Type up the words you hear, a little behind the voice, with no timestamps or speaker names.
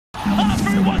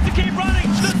through, wants to keep running.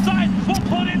 The side will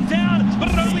put him down, but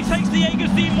it only takes the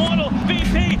Aegis, the Immortal,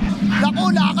 VP.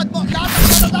 Naku, lakad mo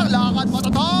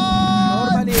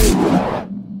Normally.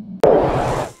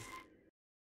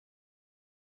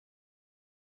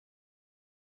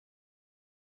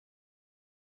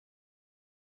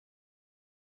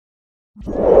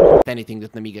 Anything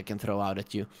that Nemiga can throw out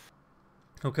at you.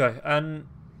 Okay, and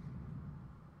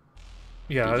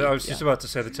yeah, I was just about to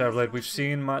say the Terrorblade. We've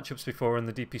seen matchups before in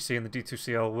the DPC and the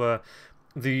D2CL where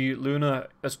the Luna,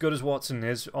 as good as Watson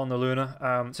is on the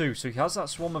Luna, too, so he has that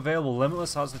Swarm available.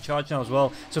 Limitless has the charge now as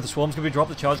well, so the Swarm's going to be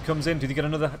dropped, the charge comes in. Do they get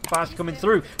another bash coming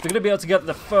through? They're going to be able to get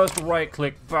the first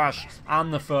right-click bash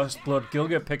and the first blood.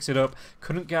 Gilga picks it up,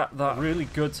 couldn't get that really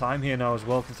good time here now as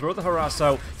well. Can throw the harass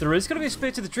out. There is going to be a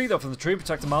spear to the tree, though, from the tree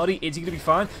protector. Malady, is he going to be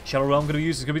fine? Shadow Realm going to be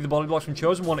used. It's going to be the body blocks from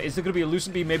Chosen One. Is there going to be a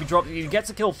Lucent Beam maybe dropped? He gets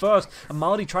a kill first, and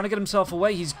Malady trying to get himself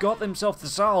away. He's got himself the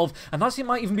salve, and that's it,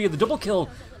 might even be the double kill.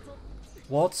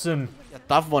 Watson. A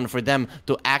tough one for them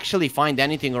to actually find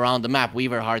anything around the map.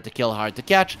 Weaver hard to kill, hard to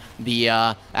catch. The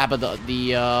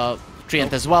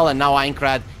Treant as well, and now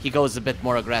Aincrad, he goes a bit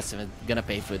more aggressive and gonna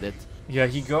pay for it. Yeah,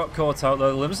 he got caught out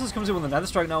there. Limitless comes in with a Nether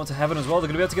Strike now into Heaven as well. They're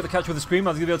going to be able to get the catch with the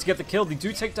Screamer. They're going to be able to get the kill. They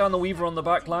do take down the Weaver on the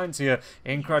back lines here.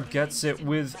 Aincrad gets it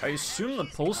with, I assume, the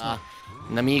Pulse.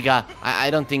 Nemiga, I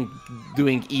don't think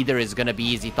doing either is gonna be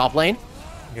easy. Top lane.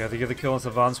 Yeah, they get the kill onto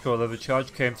Vansco, though the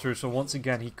charge came through, so once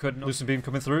again, he couldn't. Lucent Beam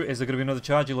coming through. Is there going to be another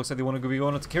charge? It looks like they want to be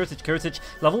going on to Kiritich. Kiritich,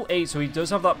 level 8, so he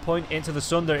does have that point into the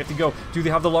Sunder. If they go, do they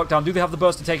have the lockdown? Do they have the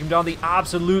burst to take him down? They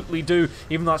absolutely do.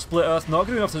 Even that Split Earth, not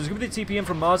good enough. So there's going to be the TP in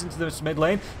from Mars into this mid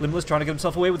lane. Limitless trying to get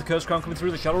himself away with the Curse Crown coming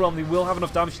through the Shadow Realm. They will have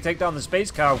enough damage to take down the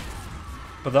Space Cow.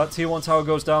 But that tier 1 tower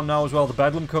goes down now as well. The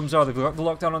Bedlam comes out. They've got the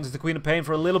lockdown onto the Queen of Pain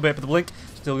for a little bit, but the Blink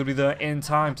still going to be there in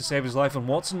time to save his life. And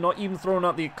Watson not even throwing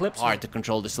out the Eclipse. Hard to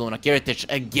control this Luna. Kiritich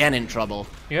again in trouble.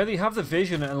 Yeah, they have the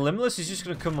vision, and Limitless is just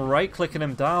going to come right clicking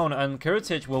him down. And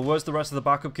Kiritich, well, where's the rest of the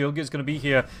backup? Gilga is going to be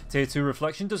here. Tier 2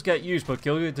 Reflection does get used, but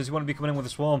Gilga, does he want to be coming in with a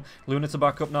Swarm? Luna to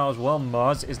back up now as well.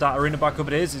 Mars, is that Arena backup?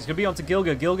 It is. It's going to be onto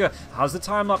Gilga. Gilga has the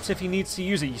time lapse if he needs to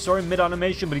use it. You saw him mid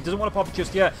animation, but he doesn't want to pop it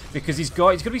just yet because he's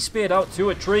going to be speared out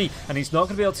to a tree, and he's not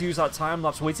going to be able to use that time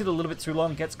lapse. Waited a little bit too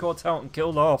long, gets caught out and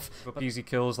killed off. Easy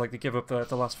kills, like they give up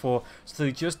the last 4. So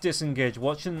they just disengage.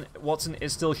 Watson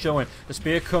is still showing. The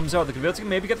spear comes out. They're going to be able to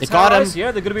maybe get the terrorize.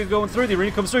 Yeah, they're going to be going through. The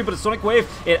arena comes through, but a Sonic Wave,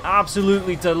 it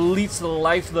absolutely deletes the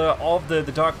life there of the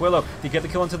Dark Willow. They get the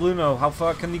kill onto the Luno. How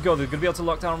far can they go? They're going to be able to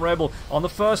lock down Rebel on the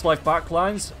first life.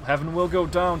 Backlines. Heaven will go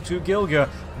down to Gilga.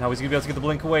 Now he's going to be able to get the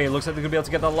blink away. It looks like they're going to be able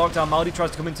to get that lockdown. Malady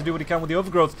tries to come in to do what he can with the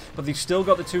overgrowth, but they've still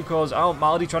got the 2 cores out.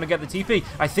 Malady trying to get the TP.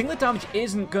 I think the damage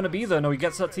isn't going to be there. No, he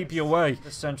gets that TP away. The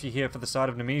sentry here for the side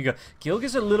of Nemiga.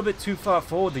 Gilga's a little bit too far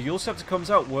forward. The Yule Scepter comes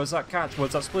out. Where's that catch?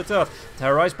 Where's that Split Earth?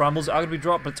 Terrorized Brambles are going to be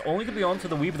dropped, but it's only going to be onto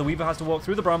the Weaver. The Weaver has to walk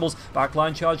through the Brambles.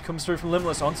 Backline charge comes through from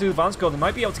Limitless onto Vansco. They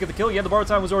might be able to get the kill. Yeah, the borrow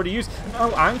time was already used. Now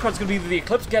Aincrad's going to be the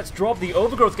Eclipse gets dropped. The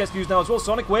Overgrowth gets used now as well.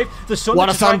 Sonic Wave. The Sun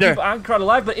to try and keep Aincrad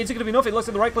alive, but is it going to be enough? It looks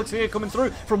like the right clicks here coming through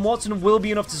from Watson will be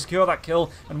enough to secure that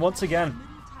kill. And once again,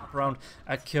 around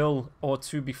a kill or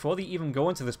 2 before they even go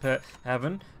into this pit.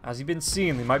 Heaven, as you've been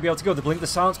seeing, they might be able to go. The Blink, the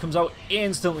Silence comes out,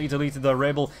 instantly deleted their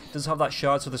Rabel. Does have that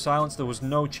shard, so the Silence, there was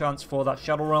no chance for that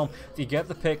Shadow Realm. They get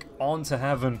the pick onto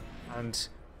Heaven, and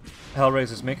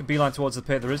HellRaisers make a beeline towards the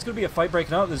pit. There is going to be a fight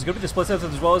breaking out. There's going to be the Split Earth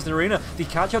as well as the arena. They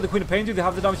catch out the Queen of Pain. Do they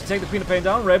have the damage to take the Queen of Pain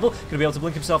down? Rebel going to be able to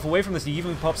blink himself away from this. He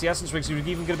even pops the Essence Ring, so he's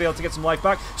even going to be able to get some life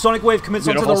back. Sonic Wave commits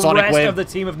onto the rest of the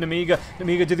team of Nemiga.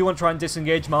 Nemiga, do they want to try and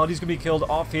disengage? Malady's going to be killed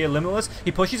off here. Limitless,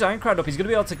 he pushes Aincrad up. He's going to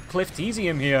be able to Cliff Teasy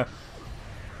him here.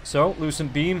 So,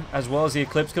 Lucent Beam, as well as the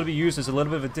Eclipse, going to be used as a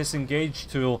little bit of a disengage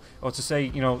tool, or to say,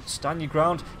 you know, stand your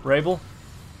ground. Rebel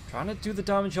trying to do the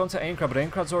damage onto Aincrad, but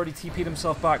Aincrad's already TP'd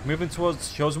himself back. Moving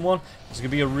towards Chosen One. There's going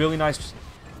to be a really nice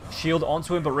shield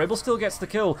onto him, but Rebel still gets the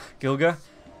kill. Gilga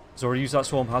has already used that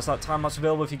Swarm. Has that time match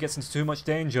available if he gets into too much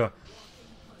danger.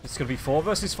 It's going to be 4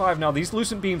 versus 5 now. These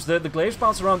Lucent Beams, the glaives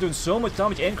bounce around doing so much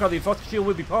damage. Aincrad, the Photic Shield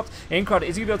will be popped. Aincrad,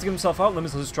 is he going to be able to get himself out?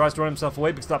 Limitless tries to run himself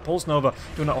away because that Pulse Nova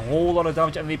doing a whole lot of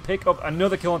damage. And they pick up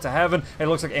another kill onto Heaven. It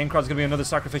looks like Aincrad's going to be another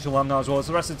sacrificial lamb now as well. As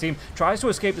the rest of the team tries to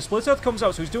escape. The Split Earth comes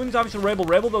out, so he's doing damage to Rebel.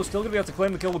 Rebel, though, still going to be able to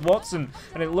claim the kill with Watson.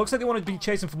 And it looks like they want to be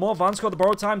chasing for more. Vansco, the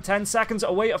borrow time, 10 seconds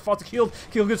away. A Photic Shield.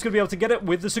 Gilga's going to be able to get it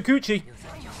with the Sakuchi.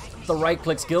 the right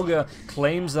clicks. Gilga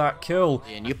claims that kill.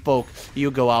 And you poke,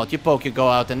 you go out, you poke, you go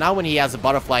out. And now when he has a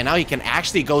butterfly, now he can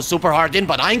actually go super hard in.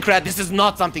 But Aincrad, this is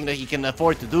not something that he can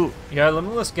afford to do. Yeah,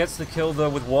 Limitless gets the kill though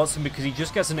with Watson because he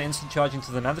just gets an instant charge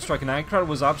into the Nether Strike. And Aincrad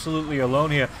was absolutely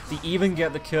alone here. They even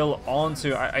get the kill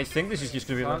onto, I think this is just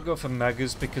going to be, I'll go for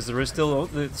Megas because there is still, oh,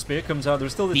 the spear comes out,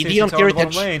 there's still the TC tower on the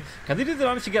bottom lane. Can they do the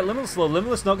damage to get Limitless though?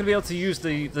 Limitless not going to be able to use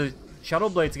the Shadow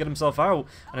Blade to get himself out,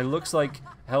 and it looks like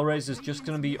HellRaisers just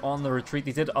going to be on the retreat.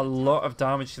 They did a lot of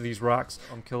damage to these racks.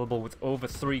 Unkillable with over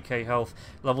 3k health,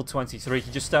 level 23.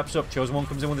 He just steps up. Chosen One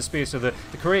comes in with the spear, so the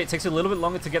courier, it takes a little bit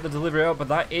longer to get the delivery out, but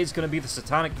that is going to be the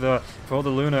Satanic there for the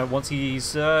Luna once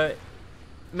he's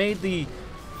made the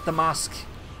mask.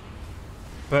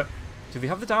 But do they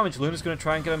have the damage? Luna's going to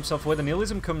try and get himself away. The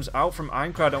Nihilism comes out from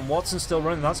Aincrad, and Watson's still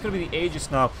running. That's going to be the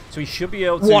Aegis now, so he should be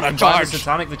able to what a charge! The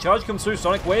Satanic. The charge comes through.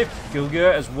 Sonic Wave.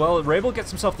 Gilga as well. Rabel gets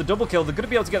himself the double kill. They're going to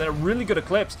be able to get a really good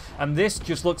Eclipse, and this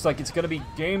just looks like it's going to be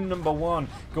game number 1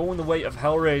 going the way of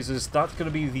HellRaisers. That's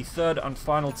going to be the 3rd and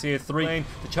final tier 3.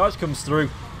 The charge comes through.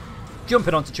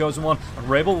 Jumping onto Chosen One, and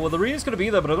Rabel, well, the Arena's going to be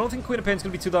there, but I don't think Queen of Pain's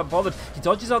going to be too that bothered. He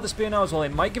dodges out the spear now as well.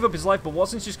 It might give up his life, but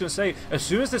Watson's just going to say, as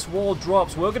soon as this wall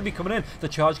drops, we're going to be coming in. The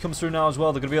charge comes through now as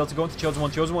well. They're going to be able to go into Chosen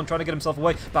One. Chosen One trying to get himself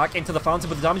away, back into the fountain,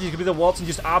 but the damage is going to be there. Watson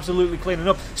just absolutely cleaning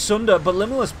up. Sunder, but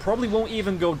Limitless probably won't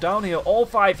even go down here. All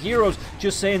 5 heroes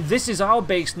just saying, this is our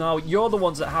base now. You're the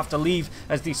ones that have to leave,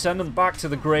 as they send them back to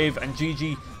the grave, and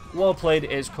GG. Well played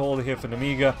is called here for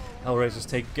Nemiga. HellRaisers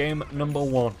take game number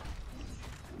 1.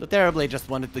 The Terrorblade just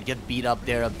wanted to get beat up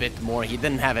there a bit more. He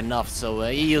didn't have enough, so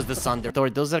he used the Sunder.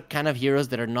 Those are kind of heroes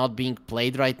that are not being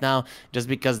played right now, just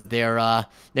because they're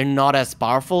not as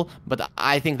powerful. But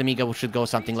I think the Nemiga should go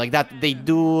something like that. They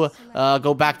do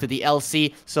go back to the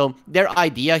LC, so their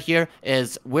idea here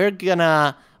is we're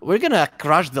gonna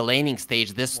crush the laning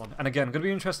stage this one. And again, going to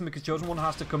be interesting because Chosen One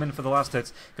has to come in for the last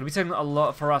hits. Going to be taking a lot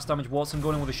of harass damage. Watson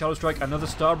going in with a Shadow Strike, another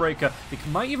Starbreaker. They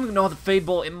might even know the Fade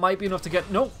Ball. It might be enough to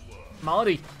get... No!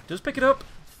 Malady does pick it up.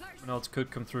 Else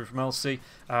could come through from LC.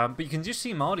 But you can just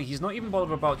see Malady, he's not even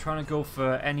bothered about trying to go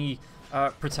for any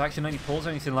protection, any pulls,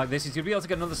 anything like this. He's going to be able to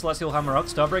get another Celestial Hammer out.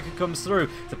 Starbreaker comes through.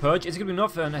 The Purge is going to be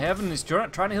enough, and Heaven is trying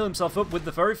to heal himself up with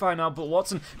the Fairy Fire now, but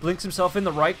Watson blinks himself in.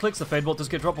 The right clicks. The Fade Bolt does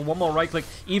get dropped, but one more right click,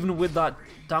 even with that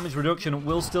damage reduction,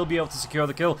 will still be able to secure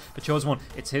the kill. But Chosen One,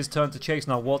 it's his turn to chase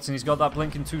now. Watson, he's got that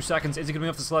blink in 2 seconds. Is he going to be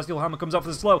enough? The Celestial Hammer comes out for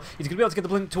the slow. He's going to be able to get the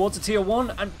blink towards the tier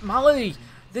 1, and Malady,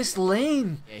 this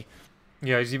lane.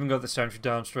 Yeah, he's even got the sentry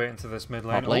down straight into this mid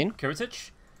lane. Lane. Oh,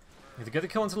 Kiritich. They get the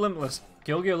kill into Limitless.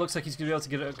 Gilga looks like he's going to be able to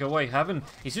get it go away. Heaven,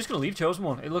 he's just going to leave Chosen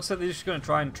One. It looks like they're just going to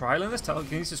try and trial in this.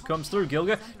 Telekinesis comes through.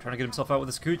 Gilga trying to get himself out with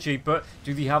the Sakuchi, but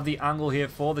do they have the angle here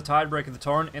for the Tidebreaker? The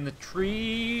Torrent in the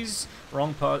trees.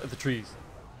 Wrong part of the trees.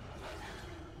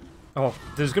 Oh,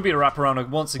 there's going to be a wraparound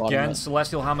once again.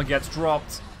 Celestial Hammer gets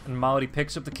dropped, and Malady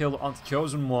picks up the kill onto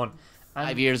Chosen One.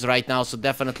 5 years right now, so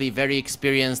definitely very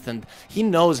experienced, and he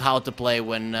knows how to play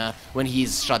when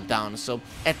he's shut down. So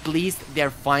at least they're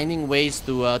finding ways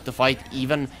to fight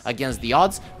even against the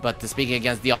odds. But speaking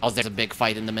against the odds, there's a big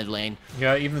fight in the mid lane.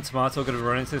 Yeah, even the Tomato going to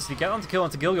run into this. They get on to kill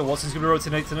onto Gilga. Watson's going to be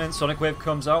rotating in. Sonic Wave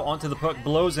comes out onto the puck,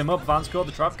 blows him up. Vansco,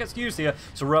 the trap gets used here.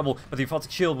 So Rebel, but the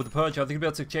Photic Shield with the Purge, I think he'll be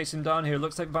able to chase him down here.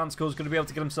 Looks like Vansco's going to be able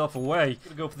to get himself away. Going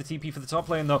to go for the TP for the top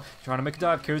lane though. Trying to make a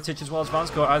dive. Kiritich as well as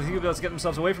Vansco. I think he'll be able to get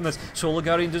themselves away from this. Solar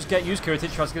Guardian does get used.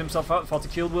 Kiritich tries to get himself out.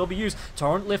 Photic Shield will be used.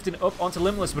 Torrent lifting up onto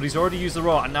Limitless, but he's already used the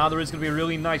Raw, and now there is going to be a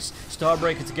really nice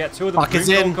Starbreaker to get 2 of them.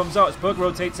 Green comes out as Puck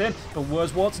rotates in, but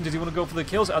where's Watson? Does he want to go for the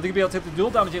kills? I think he'll be able to take the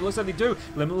dual damage. It looks like they do.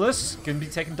 Limitless can be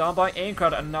taken down by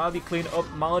Aincrad, and now they clean up.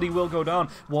 Malady will go down.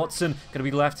 Watson going to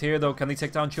be left here though. Can they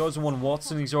take down Chosen One?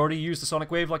 Watson, he's already used the Sonic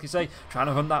Wave, like you say, trying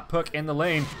to hunt that Puck in the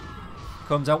lane.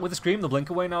 Comes out with a Scream, the blink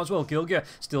away now as well. Gilga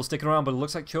still sticking around, but it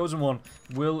looks like Chosen One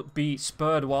will be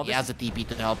spurred while he has a TP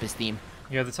to help his team.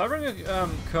 Yeah, the Tidebreaker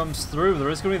comes through. There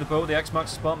is going to be the boat, the X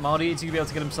marks the spot. Malady is going to be able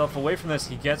to get himself away from this.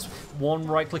 He gets 1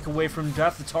 right click away from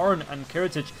death. The Torrent and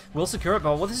Kiritich will secure it,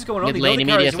 but what is going on? They know the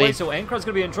carry is away, so Aincrad's going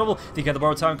to be in trouble. They get the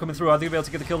borrowed time coming through. Are they going to be able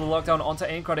to get the kill, the lockdown onto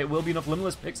Aincrad? It will be enough.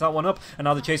 Limitless picks that one up, and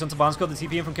now the chase onto Bansko, the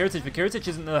TP in from Kiritich, but Kiritich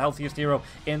isn't the healthiest hero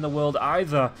in the world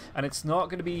either, and it's not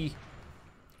going to be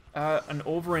an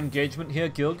over-engagement here.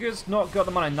 Gilga's not got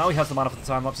the mana. Now he has the mana for the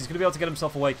time lapse. He's going to be able to get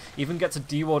himself away. Even gets a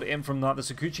D-ward in from that. The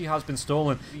Sakuchi has been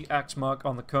stolen. The X mark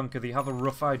on the Kunkka. They have a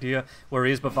rough idea where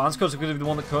he is, but Vansko's going to be the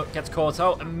one that gets caught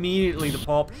out. Immediately the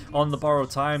pop on the borrowed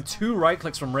time. 2 right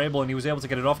clicks from Rabel, and he was able to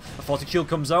get it off. A Photic Shield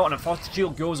comes out, and a Photic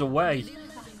Shield goes away.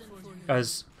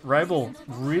 as Rebel,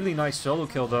 really nice solo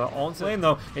kill there onto lane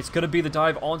though. It's going to be the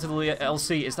dive onto the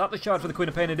LC. Is that the shard for the Queen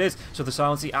of Pain? It is. So the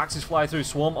silence, the axes fly through.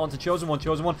 Swarm onto Chosen One.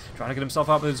 Chosen One trying to get himself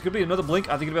out, but there's going to be another blink.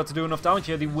 I think he'll be able to do enough damage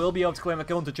here. They will be able to claim the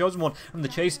kill onto Chosen One, and the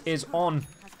chase is on.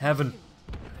 Heaven.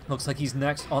 Looks like he's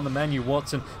next on the menu.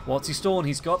 Watson. What's he stolen?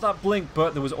 He's got that blink,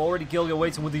 but there was already Gilga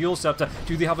waiting with the Yule Scepter.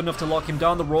 Do they have enough to lock him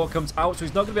down? The Roar comes out, so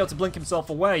he's not going to be able to blink himself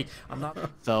away. And that...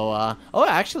 So, oh,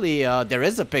 actually, there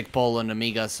is a pick pole on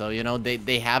Nemiga, so, you know,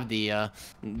 they have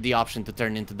the option to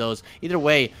turn into those. Either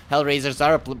way, HellRaisers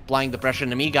are applying the pressure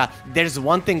on Nemiga. There's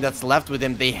one thing that's left with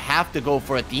him. They have to go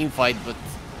for a team fight, but...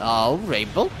 Oh,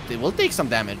 Rebel, they will take some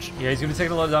damage. Yeah, he's going to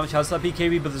take a lot of damage. Has that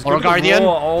BKB, but there's going to be Guardian.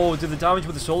 Oh, do the damage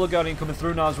with the Solar Guardian coming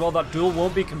through now as well. That duel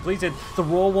won't be completed. The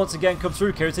Roar once again comes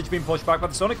through. Kiritage being pushed back by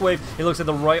the Sonic Wave. It looks like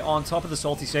they're right on top of the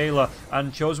Salty Sailor.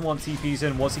 And Chosen One TP's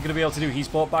in. What's he going to be able to do? He's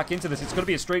brought back into this. It's going to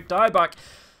be a straight die back.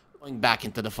 Going back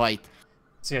into the fight.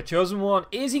 So yeah, Chosen One.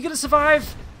 Is he going to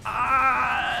survive?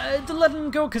 To let him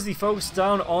go because he focused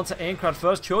down onto Aincrad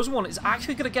first. Chosen One is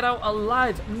actually going to get out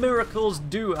alive. Miracles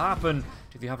do happen.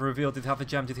 Did they have a reveal? Did they have a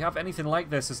gem? Did they have anything like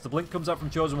this? As the blink comes up from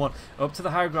Chosen One up to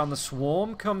the high ground, the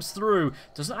swarm comes through.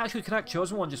 Doesn't actually connect.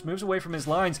 Chosen One just moves away from his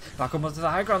lines. Back up onto the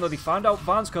high ground though. They find out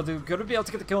Vansco. They're going to be able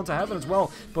to get the kill into Heaven as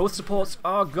well. Both supports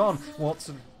are gone.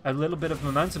 What's a little bit of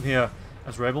momentum here?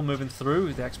 As Rebel moving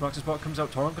through, the X-Marker spot comes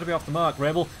out. Torrent going to be off the mark.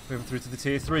 Rebel moving through to the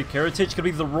tier 3. Kiritage going to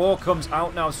be the Roar comes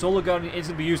out now. Solar Guardian is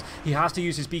going to be used. He has to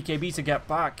use his BKB to get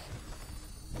back.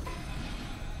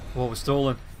 What was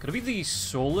stolen? Could it be the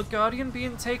Solar Guardian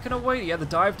being taken away? Yeah, the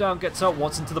dive down gets out.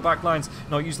 Watson to the back lines.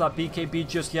 Not use that BKB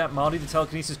just yet. Marty, the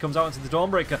telekinesis, comes out into the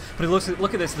Dawnbreaker. But he looks at,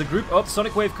 look at this. The group up.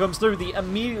 Sonic Wave comes through. They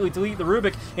immediately delete the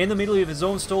Rubik in the middle of his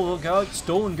own stolen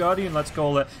Guardian, let's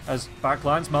call it. As back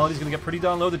lines, Maldy's going to get pretty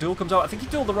down low. The duel comes out. I think he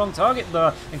dueled the wrong target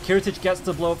there. And Kiritage gets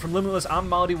the blow up from Limitless and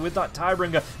Maldy with that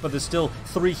Tiebringer. But there's still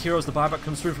 3 heroes. The buyback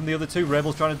comes through from the other 2.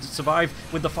 Rebel's trying to survive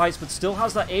with the fights, but still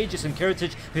has that Aegis. And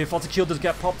Kiritage, the Photic Shield does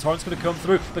get popped. Torrent's going to come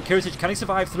through. But Kiritage, can he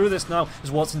survive through this now as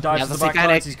Watson dives to the back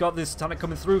lines? He's got this Satanic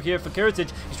coming through here for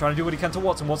Kiritage. He's trying to do what he can to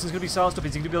Watson. Watson's going to be silenced up.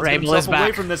 He's going to be able to get himself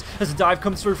away from this as a dive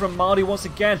comes through from Marty once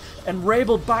again. And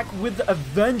Rabel back with a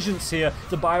vengeance here.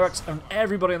 The Byrax and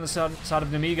everybody on the side of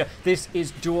Nemiga. This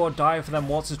is do or die for them.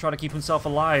 Watson's trying to keep himself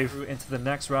alive into the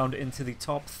next round, into the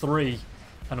top 3.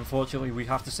 And unfortunately, we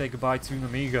have to say goodbye to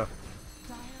Nemiga.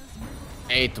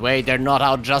 Wait, they're not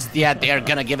out just yet. They're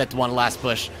gonna give it one last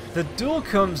push. The duel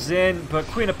comes in, but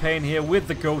Queen of Pain here with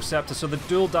the Ghost Scepter, so the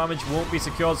duel damage won't be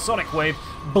secured. Sonic Wave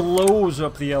blows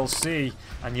up the LC.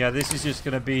 And yeah, this is just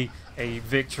gonna be a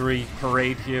victory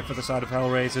parade here for the side of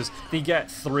HellRaisers. They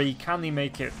get 3. Can they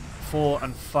make it 4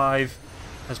 and 5?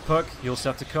 As Puck, Yule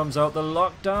Scepter comes out, the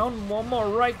lockdown. One more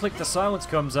right click, the silence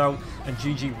comes out, and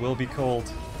GG will be called.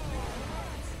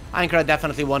 Aincrad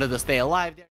definitely wanted to stay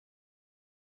alive there.